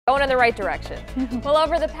Going in the right direction. Well,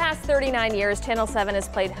 over the past 39 years, Channel 7 has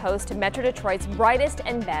played host to Metro Detroit's Brightest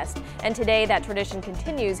and Best, and today that tradition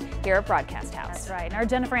continues here at Broadcast House. That's right. And our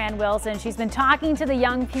Jennifer Ann Wilson, she's been talking to the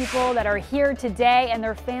young people that are here today and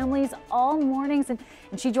their families all mornings, and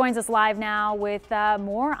she joins us live now with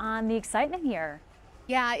more on the excitement here.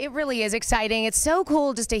 Yeah, it really is exciting. It's so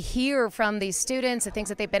cool just to hear from these students, the things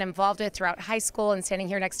that they've been involved with throughout high school, and standing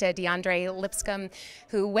here next to DeAndre Lipscomb,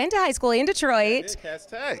 who went to high school in Detroit. Cass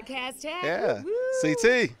Tech. Cass Tech. Yeah. Woo-hoo.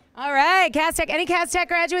 CT. All right, Cass Tech. Any Cass Tech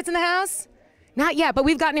graduates in the house? Not yet, but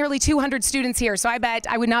we've got nearly 200 students here, so I bet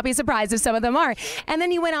I would not be surprised if some of them are. And then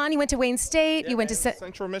you went on, you went to Wayne State, you went to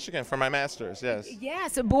Central Michigan for my master's, yes. Yeah,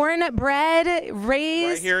 so born, bred, raised.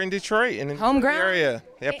 Right here in Detroit, in the homegrown area.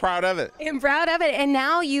 Yeah, proud of it. I'm proud of it. And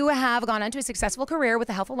now you have gone on to a successful career with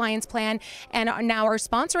the Health Alliance Plan and now are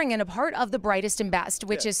sponsoring and a part of the Brightest and Best,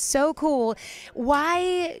 which is so cool.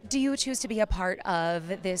 Why do you choose to be a part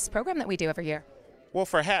of this program that we do every year? Well,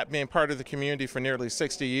 for HAP being part of the community for nearly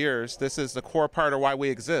 60 years, this is the core part of why we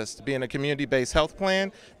exist. Being a community-based health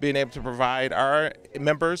plan, being able to provide our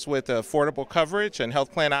members with affordable coverage and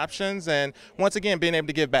health plan options, and once again, being able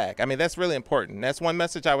to give back. I mean, that's really important. That's one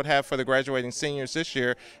message I would have for the graduating seniors this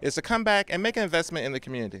year, is to come back and make an investment in the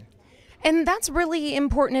community. And that's really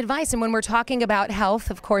important advice. And when we're talking about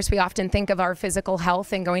health, of course, we often think of our physical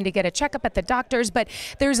health and going to get a checkup at the doctor's, but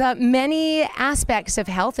there's many aspects of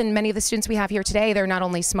health, and many of the students we have here today, they're not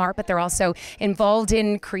only smart, but they're also involved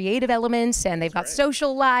in creative elements, and they've got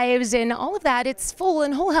social lives and all of that. It's full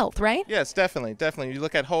and whole health, right? Yes, definitely, definitely. You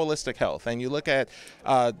look at holistic health, and you look at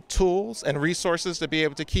tools and resources to be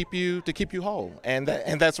able to keep you whole, and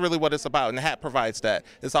that's really what it's about. And the HAP provides that.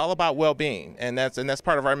 It's all about well-being, and that's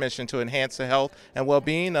part of our mission, to enhance the health and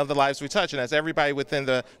well-being of the lives we touch, and that's everybody within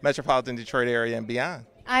the metropolitan Detroit area and beyond.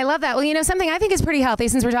 I love that. Well, you know, something I think is pretty healthy,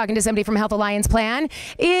 since we're talking to somebody from Health Alliance Plan,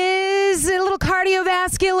 is a little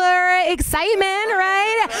cardiovascular excitement,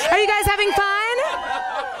 right? Are you guys having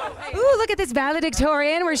fun? Ooh, look at this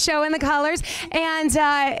valedictorian. We're showing the colors.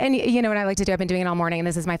 And you know what I like to do? I've been doing it all morning, and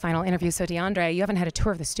this is my final interview. So, DeAndre, you haven't had a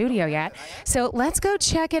tour of the studio yet. So let's go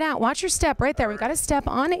check it out. Watch your step right there. We've got to step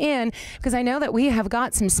on in, because I know that we have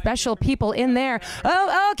got some special people in there.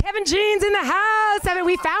 Oh, Kevin Jean's in the house. I mean,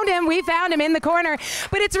 we found him in the corner.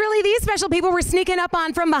 But it's really these special people we're sneaking up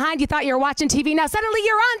on from behind. You thought you were watching TV. Now suddenly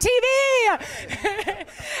you're on TV.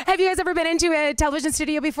 Have you guys ever been into a television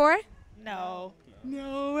studio before? No.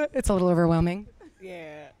 No. It's a little overwhelming.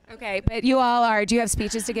 Yeah. Okay, but you all are. Do you have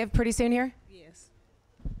speeches to give pretty soon here? Yes.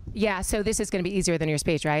 Yeah, so this is going to be easier than your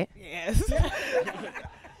speech, right? Yes.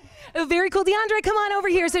 Very cool. DeAndre, come on over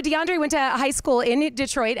here. So DeAndre went to high school in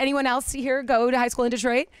Detroit. Anyone else here go to high school in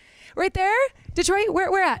Detroit? Right there? Detroit?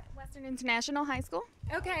 Where at? Western International High School.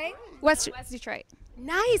 Okay. West Detroit.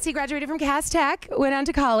 Nice. He graduated from Cass Tech, went on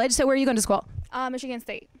to college. So where are you going to school? Michigan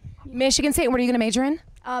State. Michigan State. What are you going to major in?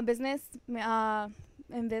 Business.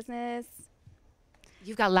 In business.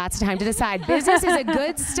 You've got lots of time to decide. Business is a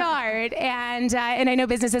good start, and I know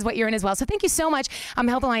business is what you're in as well. So thank you so much,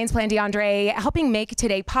 Health Alliance Plan, DeAndre, helping make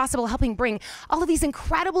today possible, helping bring all of these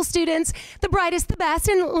incredible students, the brightest, the best,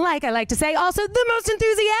 and like I like to say, also the most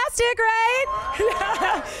enthusiastic, right?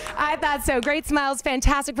 I thought so. Great smiles,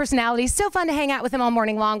 fantastic personalities, so fun to hang out with them all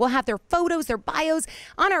morning long. We'll have their photos, their bios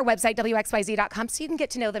on our website, WXYZ.com, so you can get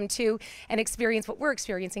to know them too and experience what we're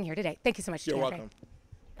experiencing here today. Thank you so much, You're DeAndre. welcome.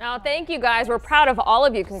 Oh, thank you guys. We're proud of all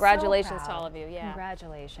of you. Congratulations to all of you. Yeah.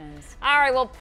 Congratulations. All right, well.